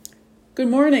Good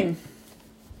morning.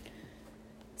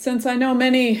 Since I know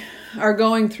many are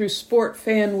going through sport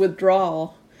fan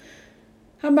withdrawal,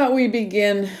 how about we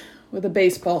begin with a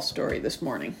baseball story this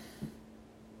morning?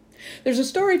 There's a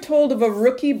story told of a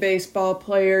rookie baseball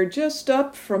player just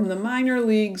up from the minor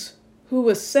leagues who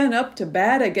was sent up to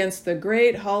bat against the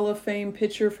great Hall of Fame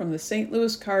pitcher from the St.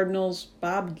 Louis Cardinals,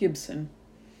 Bob Gibson,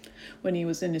 when he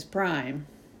was in his prime.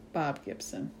 Bob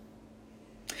Gibson.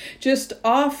 Just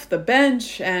off the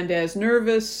bench and as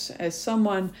nervous as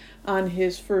someone on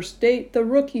his first date, the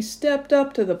rookie stepped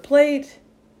up to the plate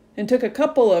and took a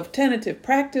couple of tentative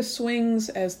practice swings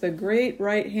as the great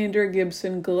right-hander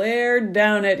Gibson glared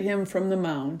down at him from the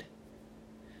mound.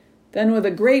 Then with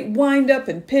a great wind-up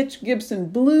and pitch, Gibson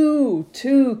blew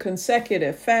 2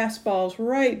 consecutive fastballs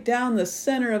right down the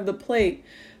center of the plate,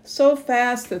 so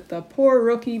fast that the poor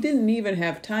rookie didn't even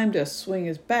have time to swing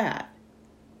his bat.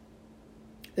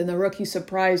 Then the rookie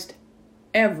surprised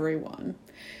everyone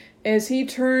as he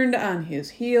turned on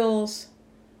his heels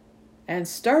and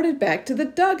started back to the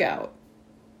dugout.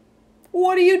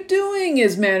 "What are you doing?"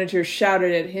 his manager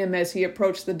shouted at him as he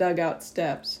approached the dugout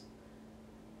steps.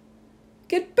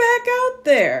 "Get back out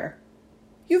there.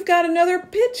 You've got another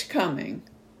pitch coming."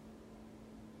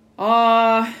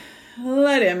 "Aw,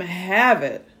 let him have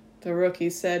it," the rookie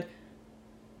said.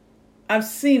 "I've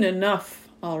seen enough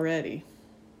already."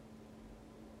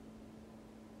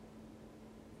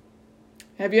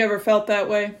 Have you ever felt that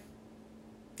way?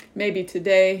 Maybe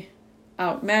today,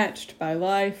 outmatched by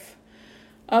life,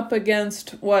 up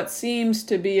against what seems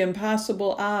to be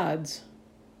impossible odds,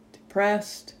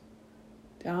 depressed,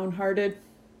 downhearted,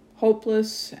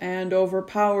 hopeless, and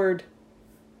overpowered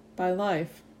by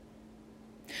life.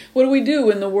 What do we do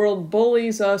when the world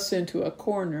bullies us into a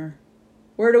corner?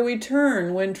 Where do we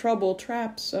turn when trouble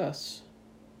traps us?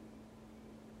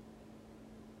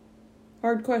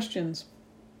 Hard questions.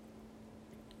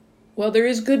 Well, there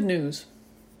is good news.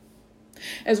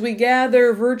 As we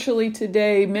gather virtually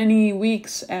today, many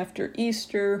weeks after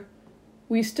Easter,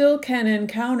 we still can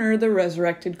encounter the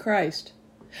resurrected Christ,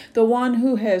 the one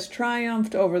who has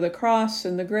triumphed over the cross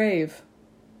and the grave,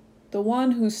 the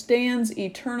one who stands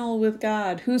eternal with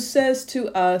God, who says to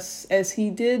us, as he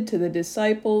did to the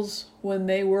disciples when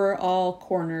they were all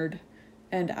cornered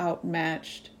and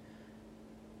outmatched,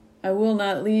 "I will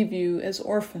not leave you as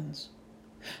orphans.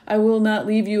 I will not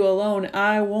leave you alone.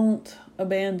 I won't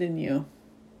abandon you."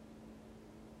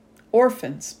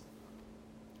 Orphans.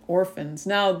 Orphans.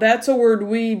 Now, that's a word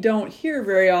we don't hear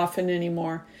very often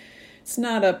anymore. It's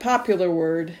not a popular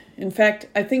word. In fact,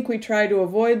 I think we try to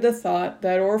avoid the thought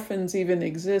that orphans even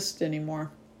exist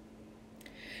anymore.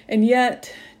 And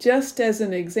yet, just as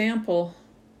an example,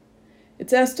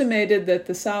 it's estimated that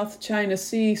the South China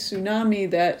Sea tsunami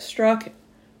that struck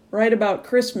right about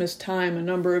Christmas time a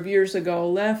number of years ago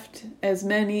left as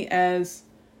many as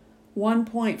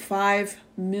 1.5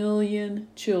 million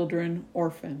children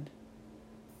orphaned.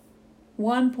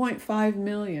 1.5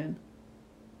 million.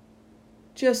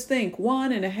 Just think,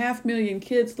 1.5 million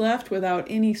kids left without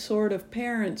any sort of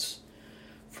parents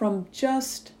from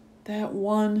just that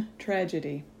one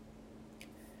tragedy.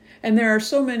 And there are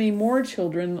so many more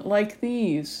children like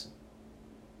these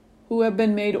who have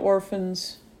been made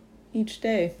orphans each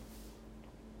day.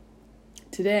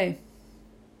 Today.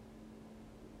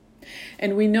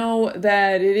 And we know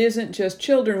that it isn't just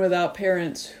children without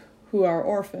parents who are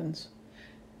orphans.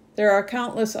 There are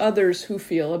countless others who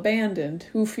feel abandoned,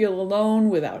 who feel alone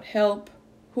without help,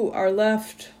 who are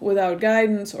left without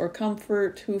guidance or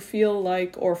comfort, who feel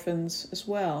like orphans as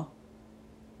well.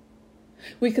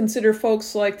 We consider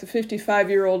folks like the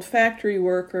 55-year-old factory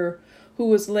worker who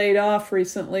was laid off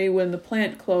recently when the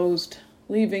plant closed,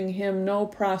 leaving him no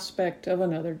prospect of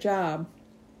another job.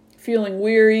 Feeling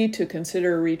weary to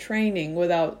consider retraining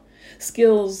without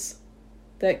skills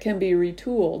that can be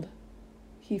retooled,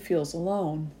 he feels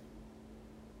alone.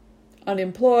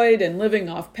 Unemployed and living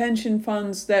off pension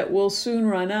funds that will soon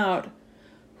run out,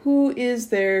 who is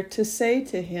there to say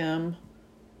to him,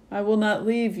 "I will not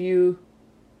leave you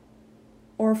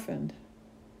orphaned.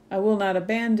 I will not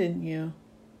abandon you"?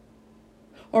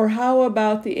 Or how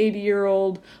about the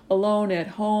 80-year-old alone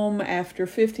at home after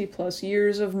 50-plus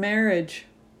years of marriage?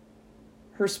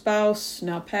 Her spouse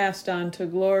now passed on to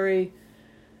glory.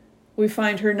 We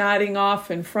find her nodding off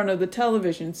in front of the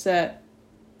television set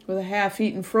with a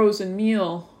half-eaten frozen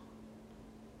meal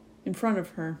in front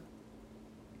of her.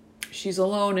 She's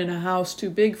alone in a house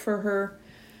too big for her,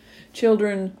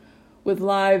 children with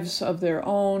lives of their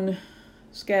own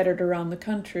scattered around the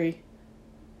country.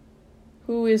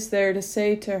 Who is there to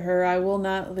say to her, "I will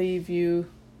not leave you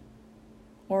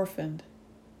orphaned"?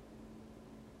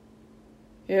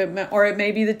 Or it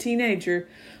may be the teenager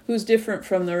who's different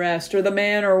from the rest, or the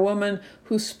man or woman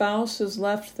whose spouse has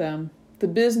left them, the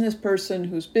business person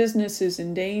whose business is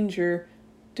in danger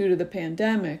due to the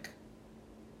pandemic,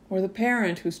 or the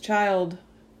parent whose child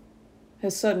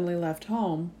has suddenly left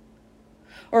home.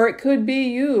 Or it could be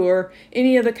you or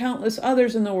any of the countless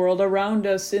others in the world around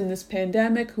us in this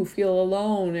pandemic who feel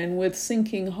alone and with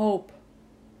sinking hope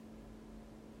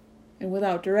and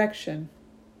without direction.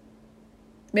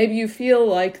 Maybe you feel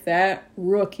like that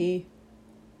rookie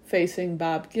facing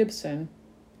Bob Gibson.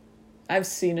 I've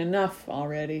seen enough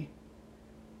already.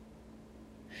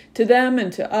 To them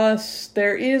and to us,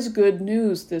 there is good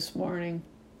news this morning.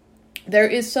 There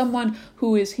is someone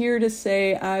who is here to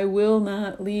say, I will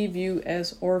not leave you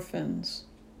as orphans.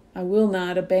 I will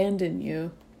not abandon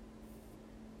you.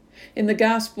 In the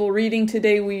gospel reading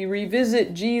today, we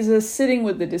revisit Jesus sitting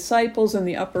with the disciples in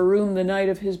the upper room the night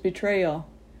of his betrayal.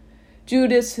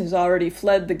 Judas has already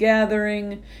fled the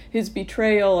gathering, his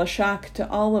betrayal a shock to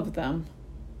all of them.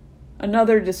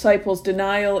 Another disciple's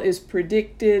denial is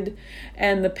predicted,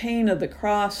 and the pain of the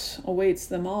cross awaits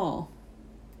them all.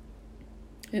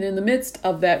 And in the midst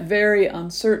of that very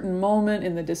uncertain moment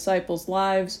in the disciples'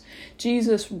 lives,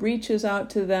 Jesus reaches out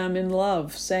to them in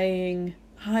love, saying,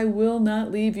 I will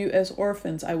not leave you as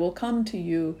orphans. I will come to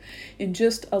you. In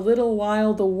just a little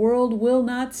while, the world will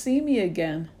not see me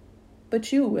again,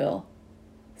 but you will.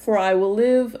 For I will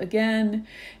live again,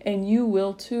 and you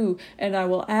will too. And I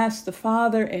will ask the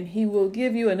Father, and he will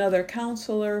give you another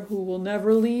counselor who will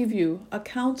never leave you, a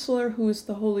counselor who is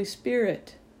the Holy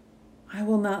Spirit. I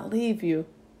will not leave you.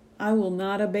 I will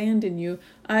not abandon you.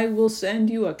 I will send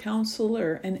you a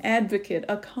counselor, an advocate,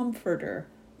 a comforter,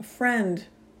 a friend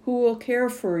who will care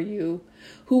for you,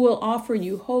 who will offer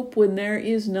you hope when there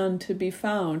is none to be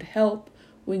found, help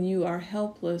when you are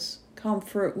helpless,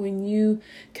 comfort when you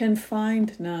can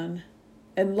find none,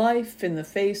 and life in the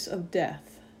face of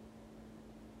death.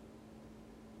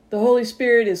 The Holy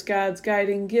Spirit is God's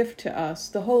guiding gift to us.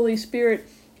 The Holy Spirit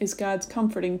is God's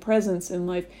comforting presence in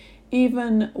life,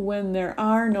 even when there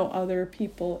are no other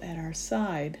people at our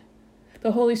side.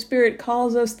 The Holy Spirit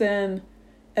calls us then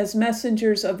as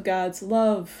messengers of God's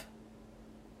love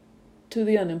to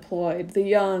the unemployed, the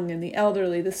young and the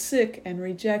elderly, the sick and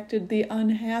rejected, the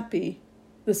unhappy,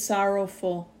 the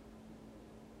sorrowful,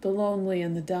 the lonely,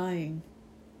 and the dying.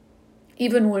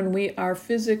 Even when we are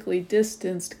physically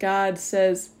distanced, God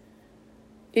says,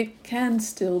 it can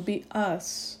still be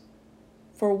us,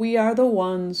 for we are the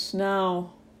ones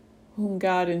now whom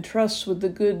God entrusts with the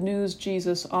good news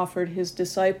Jesus offered his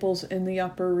disciples in the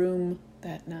upper room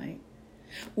that night.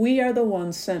 We are the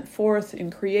ones sent forth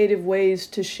in creative ways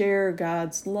to share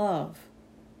God's love.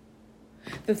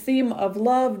 The theme of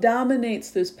love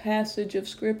dominates this passage of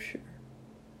Scripture.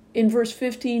 In verse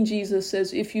 15, Jesus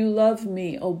says, if you love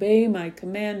me, obey my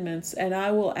commandments, and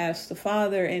I will ask the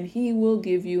Father, and he will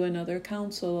give you another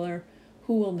counselor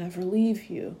who will never leave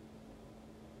you.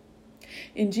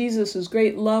 In Jesus'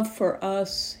 great love for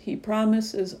us, he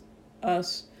promises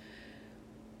us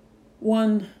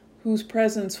one whose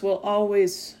presence will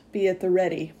always be at the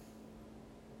ready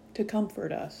to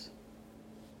comfort us.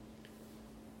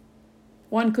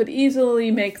 One could easily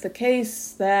make the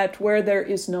case that where there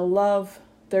is no love,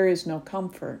 there is no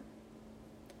comfort.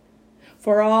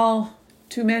 For all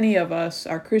too many of us,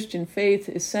 our Christian faith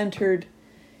is centered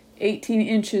 18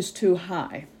 inches too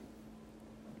high.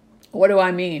 What do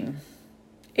I mean?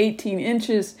 18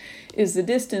 inches is the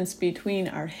distance between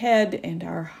our head and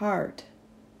our heart.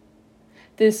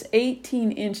 This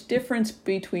 18-inch difference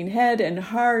between head and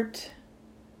heart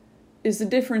is the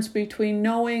difference between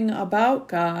knowing about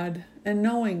God and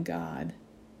knowing God.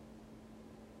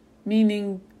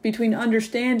 Meaning between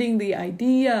understanding the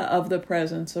idea of the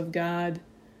presence of God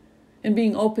and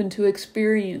being open to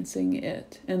experiencing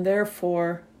it, and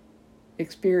therefore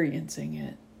experiencing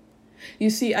it.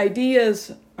 You see,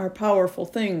 ideas are powerful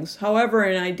things. However,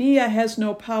 an idea has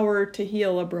no power to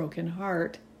heal a broken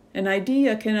heart. An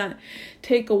idea cannot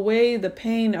take away the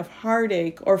pain of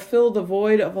heartache or fill the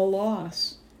void of a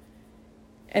loss.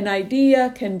 An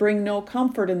idea can bring no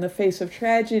comfort in the face of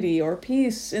tragedy or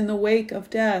peace in the wake of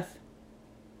death.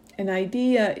 An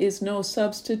idea is no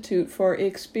substitute for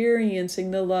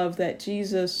experiencing the love that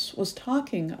Jesus was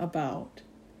talking about.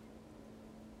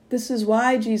 This is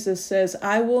why Jesus says,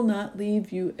 I will not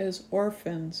leave you as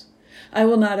orphans. I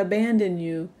will not abandon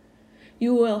you.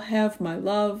 You will have my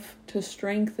love to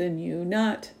strengthen you,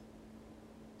 not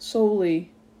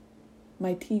solely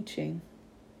my teaching.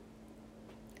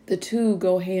 The two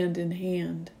go hand in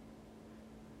hand.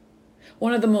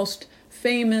 One of the most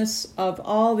famous of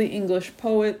all the English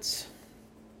poets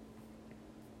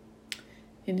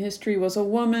in history was a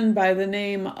woman by the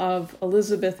name of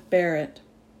Elizabeth Barrett.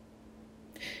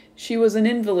 She was an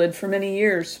invalid for many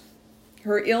years.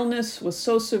 Her illness was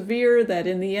so severe that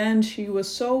in the end she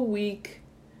was so weak,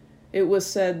 it was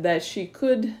said that she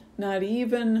could not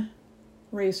even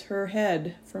raise her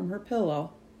head from her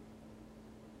pillow.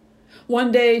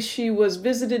 One day she was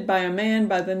visited by a man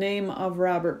by the name of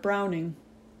Robert Browning,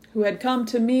 who had come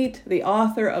to meet the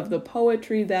author of the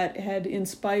poetry that had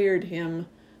inspired him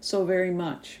so very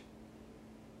much.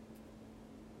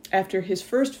 After his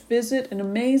first visit, an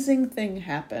amazing thing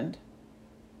happened.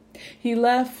 He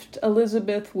left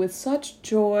Elizabeth with such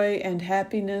joy and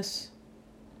happiness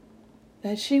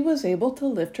that she was able to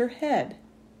lift her head.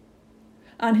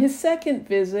 On his second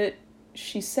visit,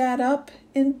 she sat up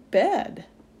in bed.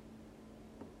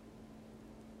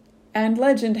 And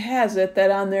legend has it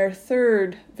that on their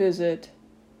third visit,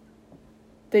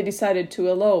 they decided to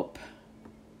elope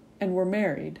and were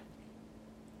married.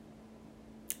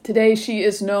 Today she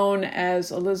is known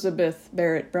as Elizabeth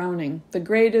Barrett Browning, the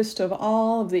greatest of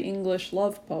all of the English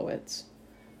love poets.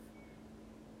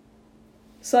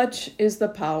 Such is the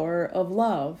power of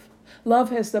love. Love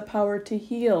has the power to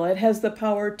heal. It has the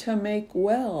power to make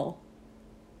well.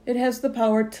 It has the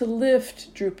power to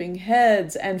lift drooping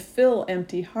heads and fill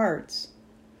empty hearts.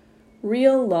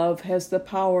 Real love has the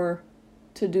power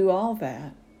to do all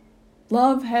that.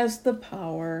 Love has the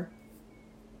power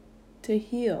to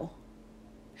heal.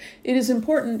 It is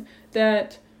important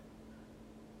that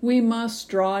we must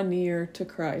draw near to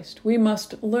Christ. We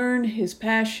must learn his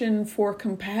passion for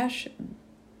compassion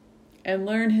and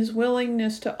learn his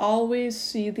willingness to always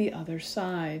see the other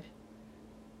side.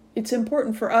 It's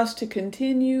important for us to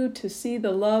continue to see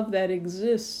the love that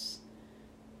exists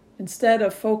instead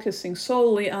of focusing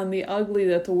solely on the ugly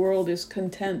that the world is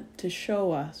content to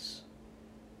show us.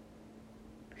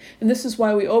 And this is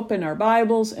why we open our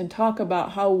Bibles and talk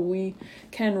about how we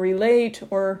can relate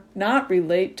or not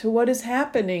relate to what is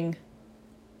happening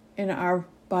in our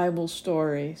Bible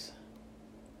stories.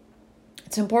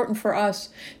 It's important for us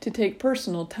to take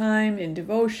personal time in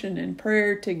devotion and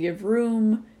prayer to give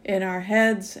room in our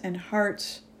heads and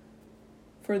hearts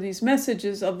for these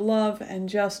messages of love and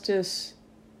justice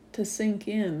to sink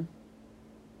in.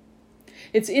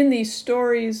 It's in these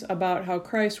stories about how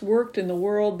Christ worked in the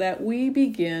world that we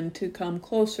begin to come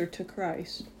closer to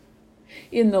Christ.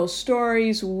 In those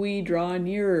stories, we draw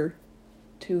nearer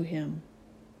to him.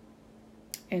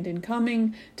 And in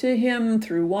coming to him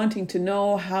through wanting to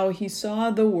know how he saw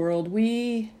the world,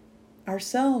 we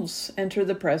ourselves enter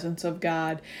the presence of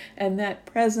God, and that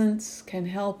presence can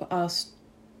help us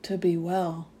to be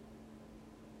well,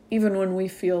 even when we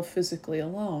feel physically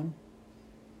alone.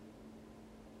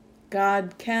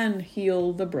 God can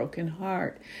heal the broken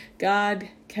heart. God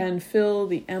can fill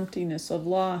the emptiness of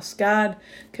loss. God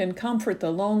can comfort the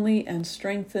lonely and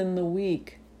strengthen the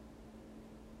weak.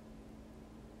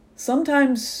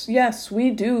 Sometimes, yes,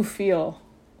 we do feel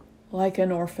like an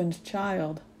orphaned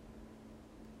child.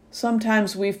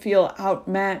 Sometimes we feel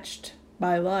outmatched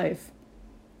by life.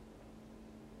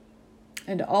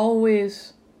 And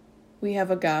always we have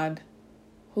a God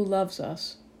who loves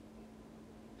us.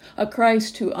 A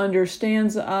Christ who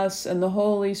understands us, and the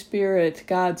Holy Spirit,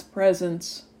 God's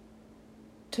presence,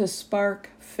 to spark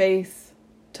faith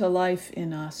to life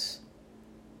in us.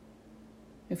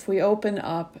 If we open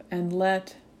up and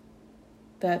let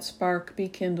that spark be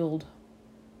kindled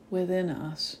within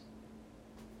us.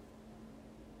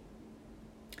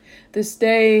 This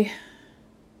day,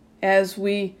 as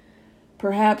we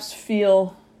perhaps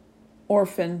feel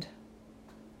orphaned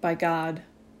by God,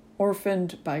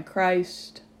 orphaned by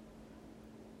Christ,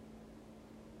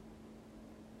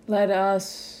 let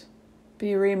us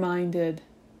be reminded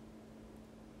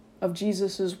of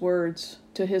Jesus' words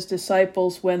to his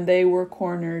disciples when they were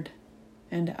cornered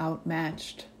and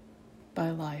outmatched by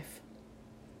life.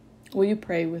 Will you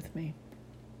pray with me?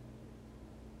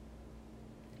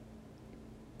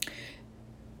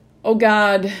 Oh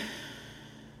God,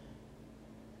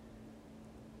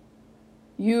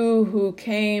 you who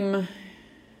came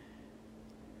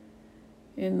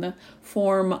in the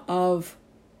form of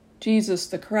Jesus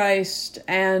the Christ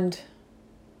and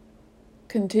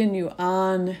continue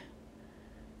on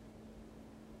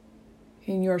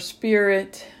in your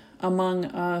spirit among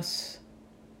us.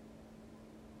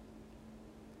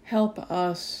 Help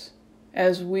us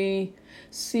as we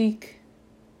seek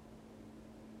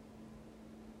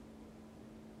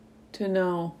to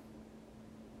know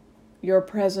your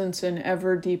presence in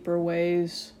ever deeper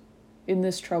ways in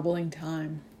this troubling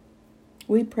time.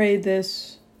 We pray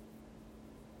this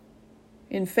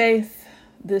in faith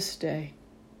this day.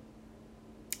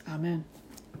 Amen.